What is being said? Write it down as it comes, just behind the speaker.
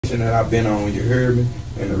retention that I've been on, you heard me?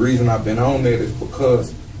 And the reason I've been on that is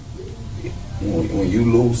because when you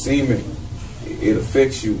lose semen, it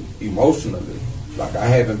affects you emotionally. Like, I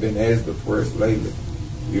haven't been as depressed lately,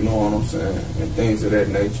 you know what I'm saying? And things of that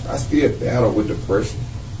nature. I still battle with depression,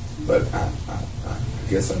 but I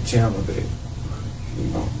guess I channeled it, you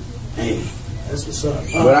know. Hey, that's what's up.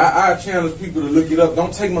 But I challenge people to look it up.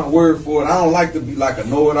 Don't take my word for it. I don't like to be like a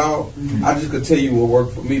know-it-all. Mm-hmm. I just could tell you what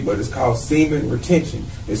worked for me, but it's called semen retention.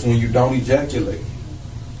 It's when you don't ejaculate.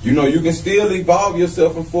 You know, you can still evolve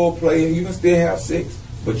yourself in foreplay and you can still have sex,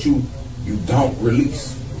 but you don't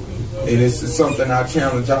release. And it's something I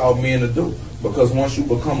challenge all men to do, because once you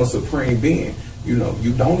become a supreme being, you know,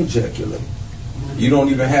 you don't ejaculate. You don't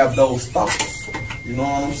even have those thoughts. You know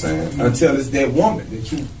what I'm saying? Until it's that woman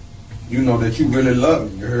that you know that you really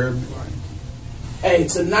love. You heard me? Hey,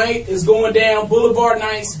 tonight is going down. Boulevard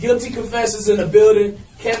Nights. Guilty Confessions in the building.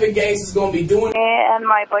 Kevin Gates is going to be doing. Me and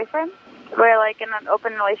my boyfriend, we're like in an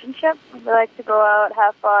open relationship. We like to go out,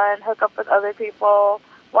 have fun, hook up with other people,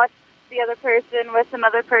 watch the other person with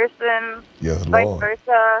another person, yes, vice Lord.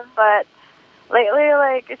 versa. But lately,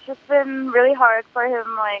 like, it's just been really hard for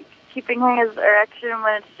him, like, keeping his erection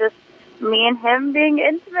when it's just me and him being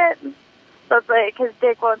intimate. So it's like his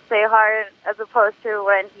dick won't stay hard, as opposed to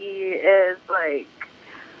when he is, like,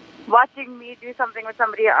 watching me do something with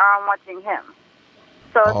somebody or I'm watching him.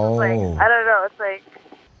 So it's just like, I don't know, it's like...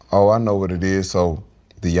 Oh, I know what it is. So,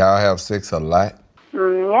 do y'all have sex a lot?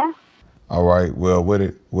 Yeah. All right. Well, what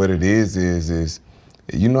it is,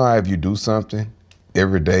 you know how if you do something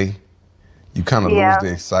every day, you kind of lose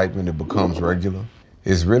the excitement. It becomes regular.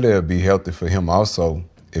 It's really it'd be healthy for him also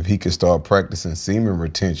if he could start practicing semen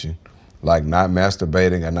retention, like not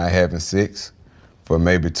masturbating and not having sex for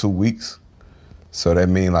maybe 2 weeks. So that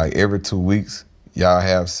means like every 2 weeks, y'all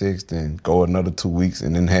have sex, then go another 2 weeks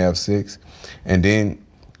and then have sex. And then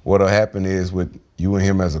what'll happen is with you and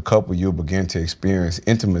him as a couple, you'll begin to experience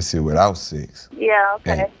intimacy without sex. Yeah,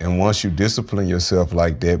 okay. And once you discipline yourself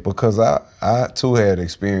like that, because I too had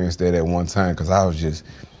experienced that at one time, because I was just,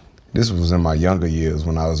 this was in my younger years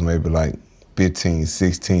when I was maybe like 15,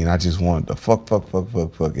 16. I just wanted to fuck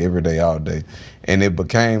every day, all day. And it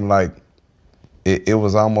became like, it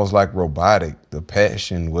was almost like robotic. The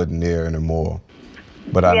passion wasn't there anymore.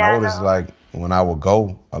 But I noticed like when I would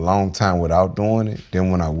go a long time without doing it,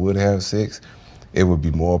 then when I would have sex, it would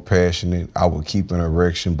be more passionate. I would keep an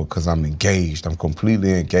erection because I'm engaged. I'm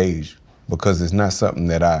completely engaged because it's not something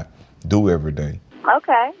that I do every day.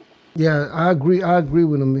 Okay. Yeah, I agree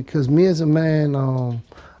with him, because me as a man,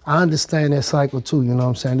 I understand that cycle too, you know what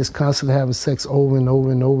I'm saying? This constantly having sex over and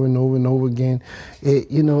over and over and over and over again. It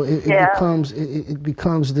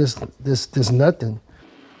becomes this nothing.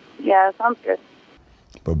 Yeah, sounds good.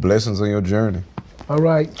 But blessings on your journey. All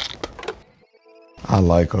right. I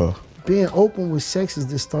like her. Being open with sex is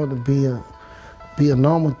just starting to be a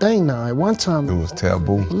normal thing now. At one time, it was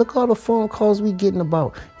taboo. Look all the phone calls we getting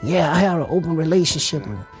about, yeah, I had an open relationship.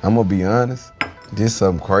 I'm gonna be honest, this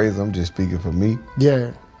something crazy. I'm just speaking for me.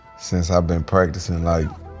 Yeah. Since I've been practicing like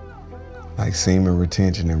semen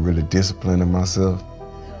retention and really disciplining myself,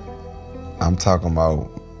 I'm talking about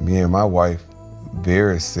me and my wife,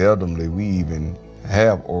 very seldomly we even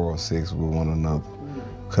have oral sex with one another,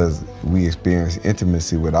 because we experience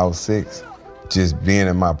intimacy without sex. Just being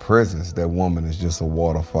in my presence, that woman is just a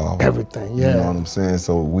waterfall. Everything, yeah. You know what I'm saying?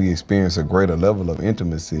 So we experience a greater level of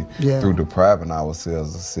intimacy through depriving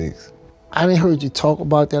ourselves of sex. I didn't heard you talk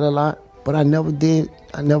about that a lot, but I never did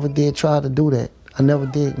try to do that. I never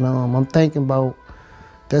did. I'm thinking about,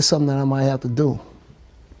 that's something that I might have to do.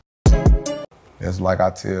 It's like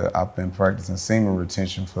I've been practicing semen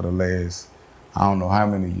retention for the last, I don't know how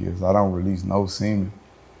many years. I don't release no semen.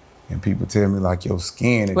 And people tell me like your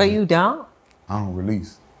skin. Well, you don't? I don't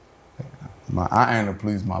release. I aim to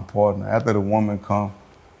please my partner. After the woman come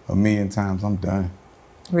 1,000,000 times, I'm done.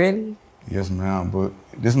 Really? Yes, ma'am, but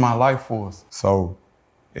this is my life force. So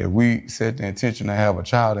if we set the intention to have a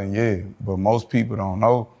child, then yeah. But most people don't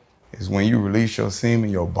know is when you release your semen,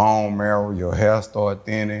 your bone marrow, your hair start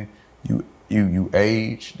thinning, you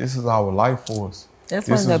age. This is our life force. That's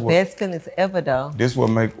one of the best feelings ever, though. This will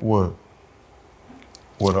make what?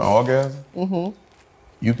 What, an orgasm? Mm-hmm.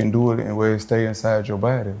 You can do it in a way it stay inside your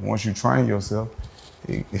body. Once you train yourself,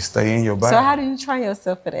 it stay in your body. So how do you train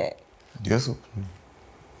yourself for that? Discipline.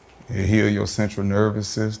 It heal your central nervous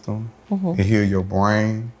system. Mm-hmm. It heal your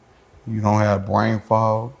brain. You don't have brain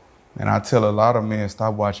fog. And I tell a lot of men,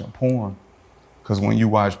 stop watching porn. Because when you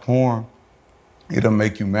watch porn, it'll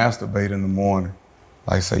make you masturbate in the morning.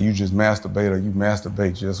 Like say you just masturbate or you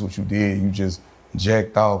masturbate, just what you did. You just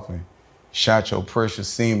jacked off and shot your precious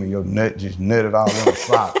semen, your nut just nutted all in the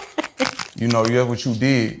sock. You know, that's what you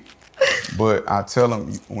did. But I tell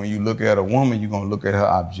them, when you look at a woman, you're gonna look at her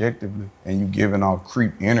objectively, and you giving off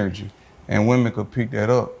creep energy. And women could pick that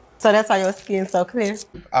up. So that's why your skin's so clear?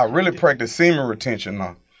 I really practice semen retention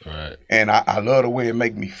now. Right. And I love the way it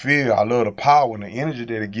make me feel. I love the power and the energy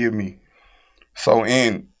that it give me. So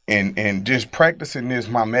in just practicing this,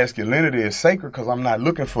 my masculinity is sacred because I'm not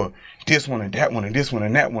looking for this one and that one and this one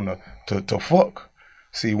and that one to fuck.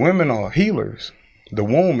 See, women are healers. The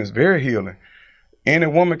womb is very healing. Any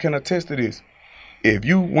woman can attest to this. If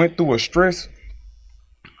you went through a stress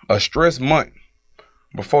month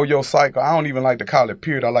before your cycle, I don't even like to call it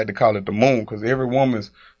period, I like to call it the moon, because every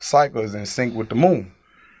woman's cycle is in sync with the moon.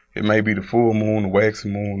 It may be the full moon, the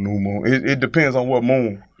waxing moon, new moon. It depends on what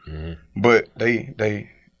moon. Mm-hmm. But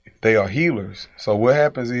they are healers. So what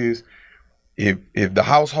happens is, if the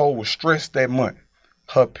household was stressed that month,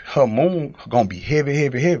 her moon gonna be heavy,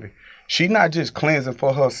 heavy, heavy. She not just cleansing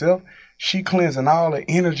for herself, she cleansing all the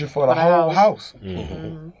energy for the whole house.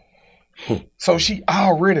 Mm-hmm. So she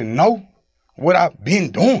already know what I've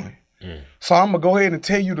been doing. Mm. So I'm gonna go ahead and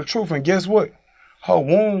tell you the truth. And guess what? Her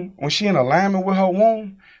womb, when she in alignment with her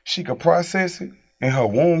womb, she could process it, and her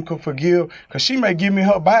womb could forgive. Cause she may give me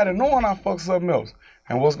her body knowing I fuck something else.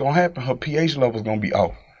 And what's gonna happen? Her pH level's gonna be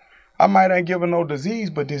off. I might ain't give her no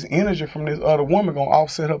disease, but this energy from this other woman gonna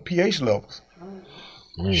offset her pH levels.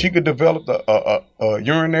 Mm. She could develop a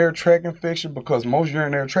urinary tract infection, because most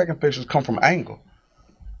urinary tract infections come from anger.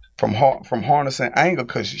 From harnessing anger,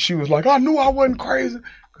 because she was like, I knew I wasn't crazy,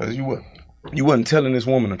 because you wasn't telling this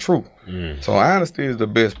woman the truth. Mm. So honesty is the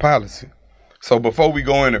best policy. So before we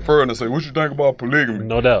go any further and say, what you think about polygamy?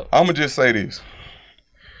 No doubt. I'm going to just say this.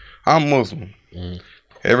 I'm Muslim. Mm.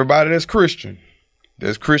 Everybody that's Christian,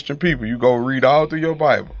 there's Christian people. You go read all through your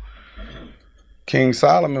Bible. King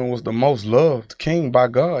Solomon was the most loved king by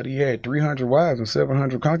God. He had 300 wives and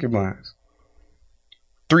 700 concubines.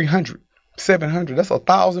 300. 700, that's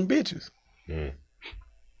 1,000 bitches. Mm.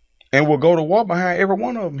 And will go to war behind every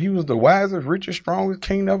one of them. He was the wisest, richest, strongest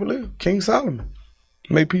king ever lived. King Solomon.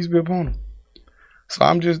 May peace be upon him. So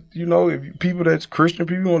I'm just, if people that's Christian,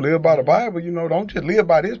 people want to live by the Bible, don't just live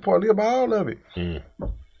by this part, live by all of it. Mm.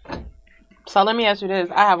 So let me ask you this.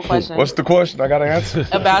 I have a question. What's the question? I got to answer.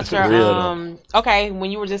 About your, okay, when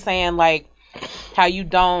you were just saying, like, how you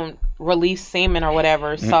don't release semen or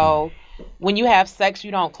whatever. Mm-mm. So when you have sex, you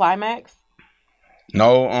don't climax?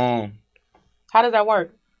 No, how does that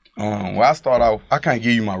work? Well, I start out. I can't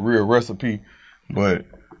give you my real recipe, but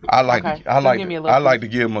I like to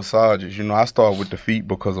give massages. I start with the feet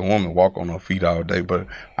because a woman walk on her feet all day. But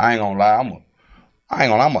I ain't gonna lie,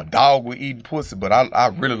 I'm a dog with eating pussy. But I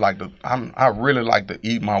really like to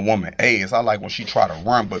eat my woman ass. I like when she try to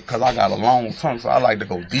run, but cause I got a long tongue, so I like to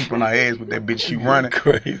go deep in her ass with that bitch. She running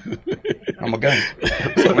crazy. I'm a gangster.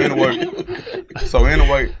 So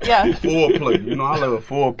anyway, yeah. Foreplay. I love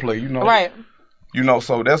foreplay. Right.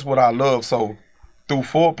 So that's what I love. So through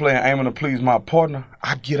foreplay and aiming to please my partner,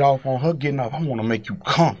 I get off on her getting off. I want to make you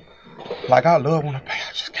come. Like I love when I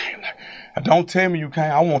just can't. Don't tell me you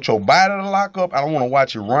can't. I want your body to lock up. I don't want to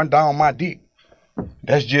watch you run down my dick.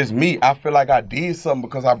 That's just me. I feel like I did something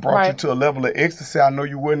because I brought you to a level of ecstasy I know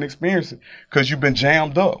you wouldn't experience it because you've been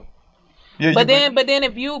jammed up. Yeah. But then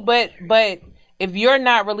if you're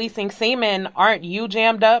not releasing semen, aren't you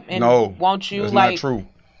jammed up? And no, won't you that's not true.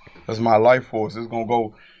 That's my life force. It's gonna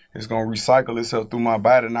recycle itself through my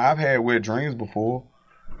body. Now I've had wet dreams before.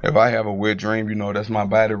 If I have a wet dream, that's my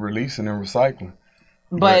body releasing and recycling.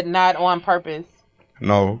 But not on purpose.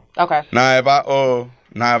 No. Okay. Now if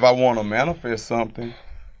I want to manifest something,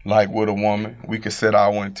 like with a woman, we could set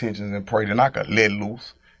our intentions and pray, then I could let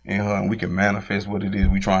loose in her and we can manifest what it is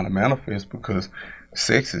we trying to manifest, because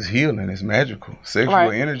sex is healing. It's magical.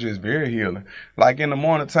 Sexual energy is very healing. Like in the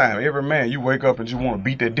morning time, every man, you wake up and you want to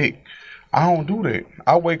beat that dick. I don't do that.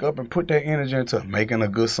 I wake up and put that energy into making a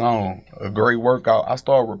good song, a great workout. I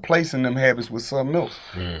start replacing them habits with something else.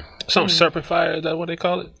 Mm. Serpent fire, is that what they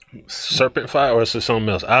call it? Serpent fire, or is it something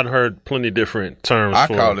else? I've heard plenty different terms. I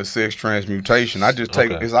call it sex transmutation. I just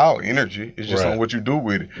take it's all energy. It's just on what you do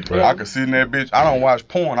with it. Right. I can sit in that bitch. I don't watch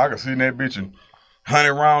porn. I can sit in that bitch and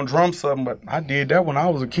 100-round drum something, but I did that when I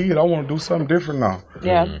was a kid. I want to do something different now.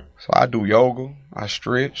 Yeah. Mm-hmm. So I do yoga. I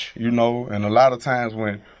stretch, and a lot of times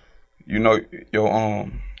when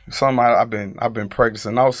something I've been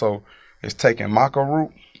practicing also is taking maca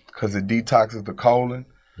root because it detoxes the colon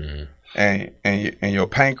and your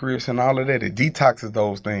pancreas and all of that. It detoxes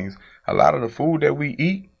those things. A lot of the food that we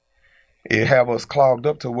eat, it have us clogged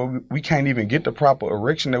up to where we can't even get the proper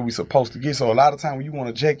erection that we supposed to get. So a lot of time when you want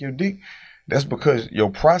to jack your dick, that's because your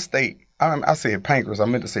prostate I said pancreas. I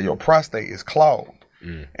meant to say your prostate is clogged.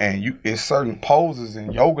 And it's certain poses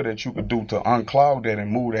in yoga that you could do to unclog that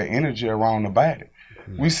and move that energy around the body.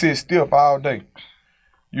 We sit stiff all day.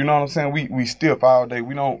 You know what I'm saying? We stiff all day.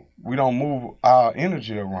 We don't move our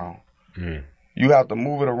energy around. You have to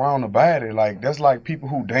move it around the body. Like that's like people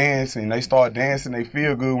who dance and they start dancing, they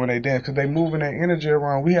feel good when they dance because they moving that energy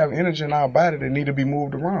around. We have energy in our body that need to be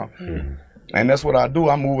moved around. And that's what I do.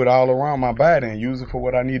 I move it all around my body and use it for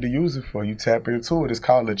what I need to use it for. You tap into it. It's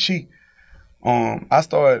called the chi. I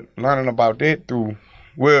started learning about that through,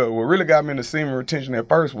 well, what really got me into semen retention at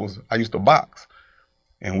first was I used to box.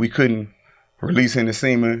 And we couldn't release any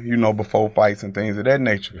semen, you know, before fights and things of that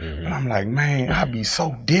nature. But I'm like, man, I'd be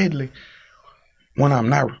so deadly when I'm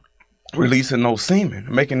not releasing no semen,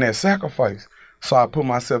 making that sacrifice. So I put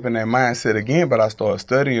myself in that mindset again, but I started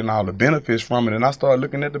studying all the benefits from it, and I started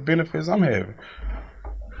looking at the benefits I'm having.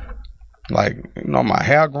 Like, you know, my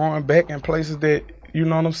hair growing back in places that, you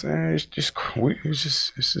know what I'm saying? It's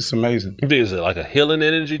just amazing. Is it like a healing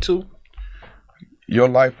energy too? Your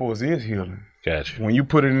life force is healing. Gotcha. When you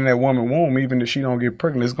put it in that woman's womb, even if she don't get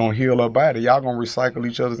pregnant, it's gonna heal her body. Y'all gonna recycle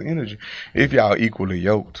each other's energy if y'all equally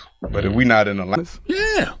yoked. But if we not in alliance,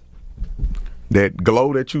 that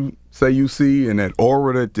glow that you say you see and that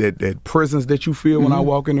aura, that presence that you feel when I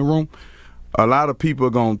walk in the room, a lot of people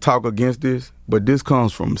are gonna talk against this, but this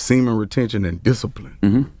comes from semen retention and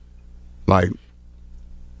discipline. Like,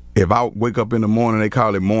 if I wake up in the morning, they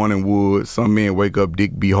call it morning wood. Some men wake up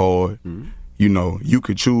dick be hard. You know, you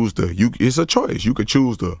could choose to, it's a choice. You could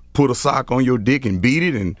choose to put a sock on your dick and beat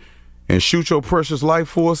it and shoot your precious life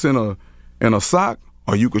force in a sock,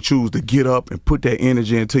 or you could choose to get up and put that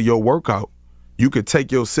energy into your workout. You could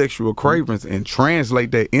take your sexual cravings and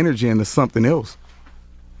translate that energy into something else.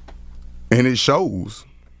 And it shows.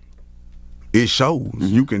 It shows.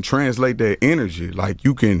 You can translate that energy. Like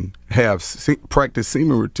you can practice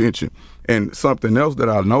semen retention. And something else that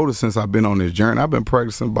I've noticed since I've been on this journey, I've been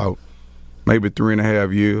practicing about maybe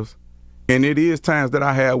 3.5 years. And it is times that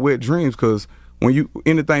I have wet dreams because when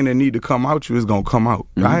anything that need to come out you is gonna come out.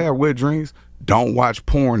 I have wet dreams. Don't watch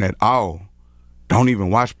porn at all. Don't even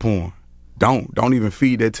watch porn. Don't even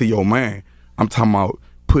feed that to your mind. I'm talking about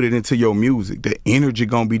put it into your music. The energy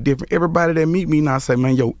gonna be different. Everybody that meet me now say,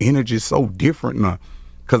 man, your energy is so different now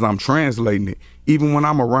because I'm translating it. Even when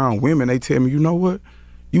I'm around women, they tell me, you know what?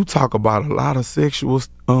 You talk about a lot of sexual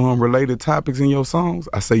related topics in your songs.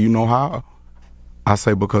 I say, you know how? I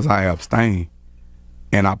say, because I abstain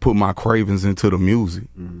and I put my cravings into the music.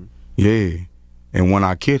 Yeah. And when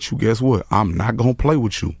I catch you, guess what? I'm not gonna play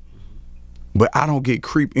with you. But I don't get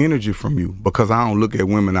creep energy from you because I don't look at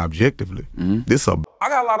women objectively. I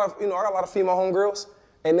got a lot of female homegirls,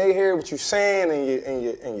 and they hear what you're saying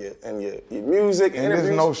and your music and there's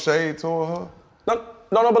no shade toward her. No,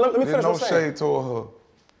 but let me finish. There's no shade toward her.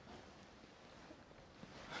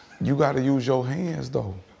 You got to use your hands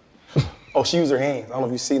though. Oh, she used her hands. I don't know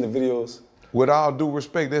if you've seen the videos. With all due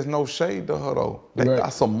respect, there's no shade to her though. They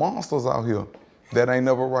got some monsters out here that ain't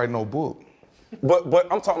never write no book. But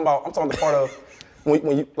I'm talking the part of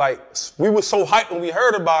when you like we were so hyped when we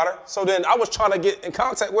heard about her. So then I was trying to get in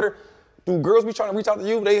contact with her. Do girls be trying to reach out to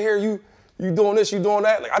you? They hear you doing this, you doing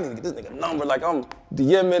that. Like I need to get this nigga number. Like I'm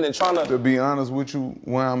DMing and trying to. To be honest with you,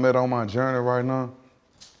 where I'm at on my journey right now,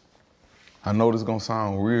 I know this gonna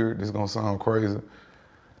sound weird. This gonna sound crazy.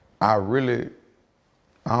 I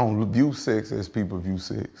don't view sex as people view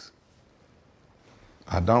sex.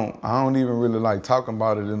 I don't even really like talking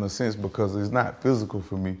about it in a sense because it's not physical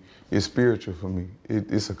for me. It's spiritual for me.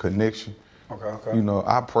 It's a connection. Okay. You know,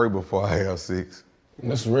 I pray before I have sex.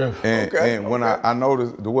 That's real. And when I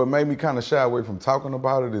noticed, what made me kind of shy away from talking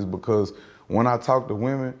about it is because when I talk to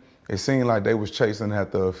women, it seemed like they was chasing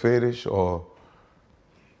after a fetish or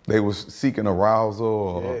they was seeking arousal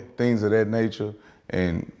or things of that nature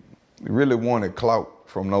and really wanted clout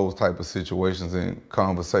from those type of situations and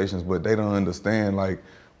conversations, but they don't understand, like,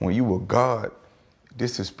 when you with God,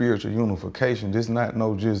 this is spiritual unification. This not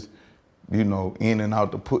no just, you know, in and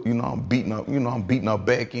out to put, you know, I'm beating up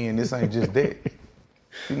back in. This ain't just that.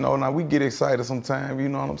 You know, now we get excited sometimes, you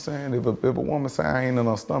know what I'm saying? If a woman say I ain't in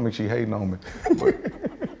her stomach, she hating on me.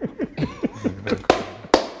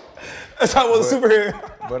 That's how I was a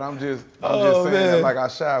superhero. But I'm just saying that, like, I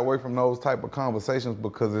shy away from those type of conversations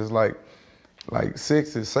because it's like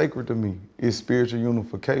sex is sacred to me. It's spiritual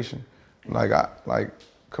unification.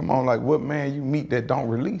 Come on, like what man you meet that don't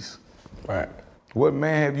release? Right. What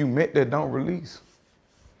man have you met that don't release?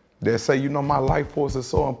 That say, you know, my life force is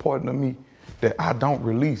so important to me that I don't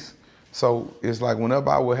release. So it's like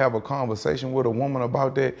whenever I would have a conversation with a woman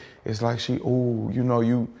about that, it's like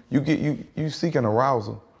you seeking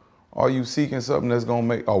arousal Are you seeking something that's gonna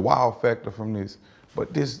make a wow factor from this?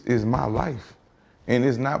 But this is my life. And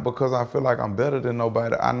it's not because I feel like I'm better than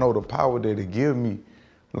nobody. I know the power that it gives me.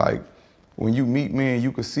 Like, when you meet men,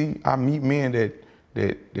 you can see, I meet men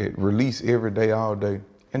that release every day, all day,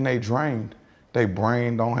 and they drained. They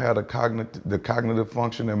brain don't have the cognitive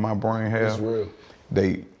function that my brain has. It's real.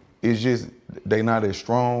 They not as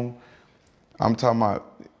strong. I'm talking about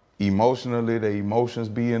emotionally, their emotions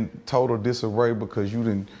be in total disarray because you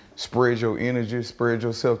didn't spread your energy, spread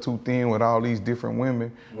yourself too thin with all these different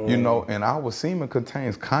women, you know, and our semen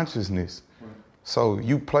contains consciousness. So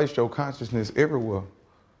you place your consciousness everywhere.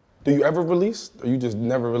 Do you ever release, or you just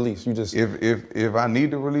never release? You just if I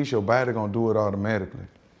need to release, your body gonna do it automatically.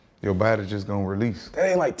 Your body just gonna release. That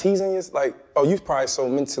ain't like teasing you. Like, oh, you probably so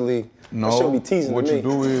mentally. No, that should be teasing what to you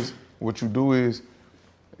me. do is,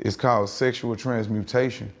 it's called sexual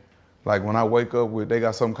transmutation. Like when I wake up they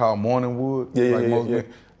got something called morning wood. Yeah.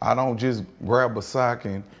 I don't just grab a sock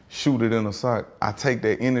and shoot it in a sock. I take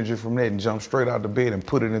that energy from that and jump straight out the bed and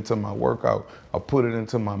put it into my workout, or put it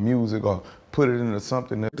into my music, or put it into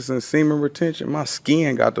something that's in semen retention. My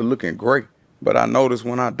skin got to looking great. But I notice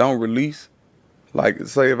when I don't release, like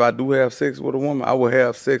say if I do have sex with a woman, I will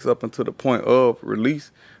have sex up until the point of release,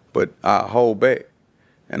 but I hold back.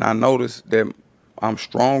 And I notice that I'm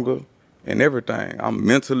stronger and everything. I'm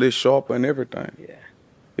mentally sharper and everything. Yeah.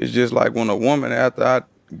 It's just like when a woman, after I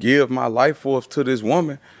give my life force to this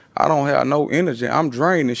woman, I don't have no energy. I'm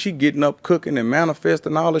drained, and she getting up, cooking, and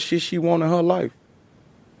manifesting all the shit she want in her life.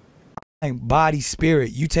 Body,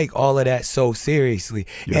 spirit, you take all of that so seriously.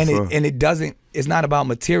 Yes, and it doesn't, it's not about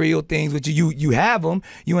material things with you. You have them,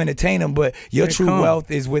 you entertain them, but your true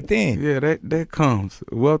wealth is within. Yeah, that comes.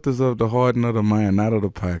 Wealth is of the heart and of the mind, not of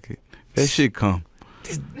the pocket. That shit come.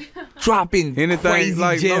 Dropping crazy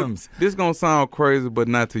like, gems. No, this gonna sound crazy, but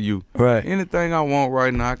not to you. Right. Anything I want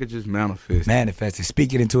right now, I could just manifest. Manifest it,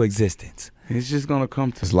 speak it into existence. It's just gonna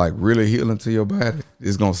come to. It's like really healing to your body.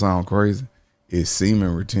 It's gonna sound crazy. It's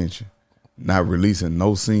semen retention, not releasing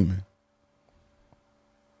no semen.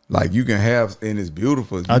 Like you can have, and it's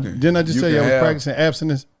beautiful. Didn't I just say I was practicing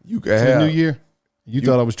abstinence? You can have New Year. You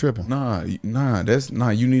thought I was tripping? Nah.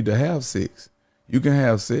 You need to have sex. You can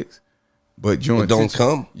have sex. But your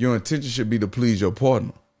intention should be to please your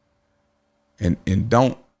partner, and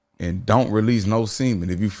don't release no semen.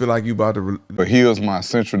 If you feel like you about to, it heals my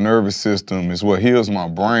central nervous system. It's what heals my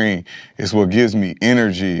brain. It's what gives me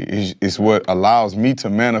energy. It's what allows me to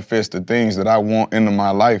manifest the things that I want into my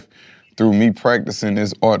life through me practicing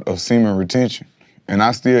this art of semen retention. And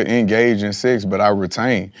I still engage in sex, but I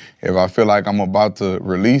retain. If I feel like I'm about to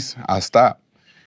release, I stop.